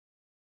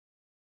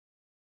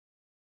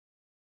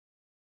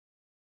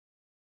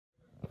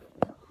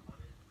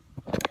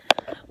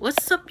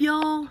What's up,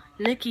 y'all?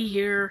 Nikki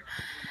here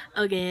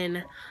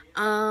again.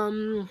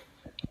 I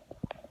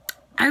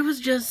was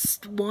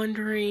just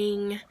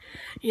wondering,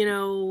 you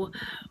know,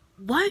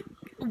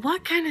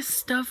 what kind of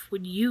stuff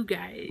would you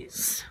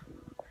guys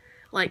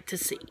like to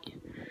see?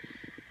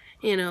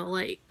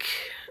 Like,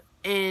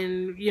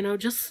 and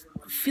just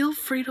feel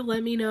free to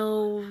let me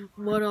know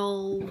what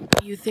all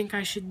you think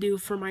I should do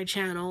for my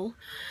channel,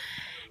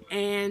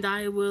 and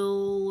I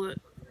will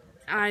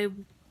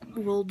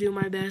do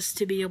my best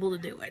to be able to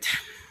do it.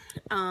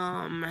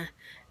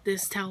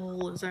 This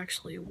towel is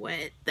actually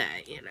wet,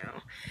 that, it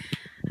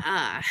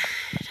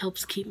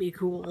helps keep me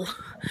cool.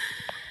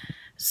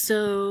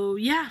 So,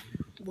 yeah,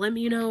 let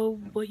me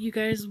know what you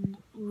guys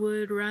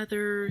would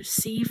rather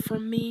see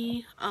from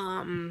me,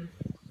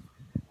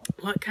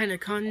 what kind of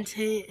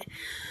content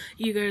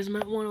you guys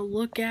might want to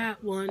look at,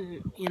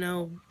 you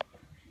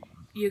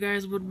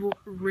guys would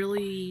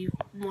really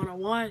want to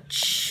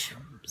watch,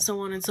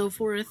 so on and so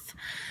forth.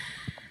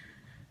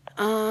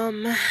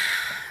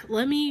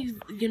 Let me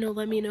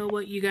know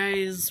what you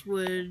guys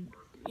would,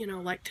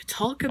 like to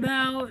talk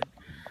about.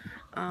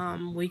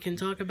 We can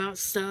talk about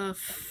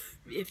stuff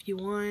if you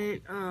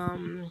want,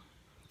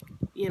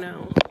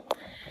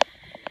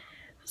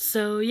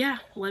 So yeah,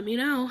 let me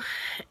know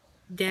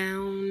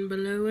down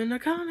below in the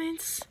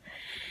comments,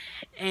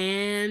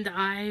 and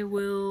I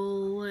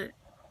will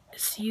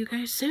see you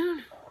guys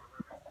soon.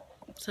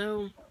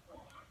 So,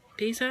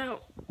 peace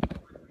out.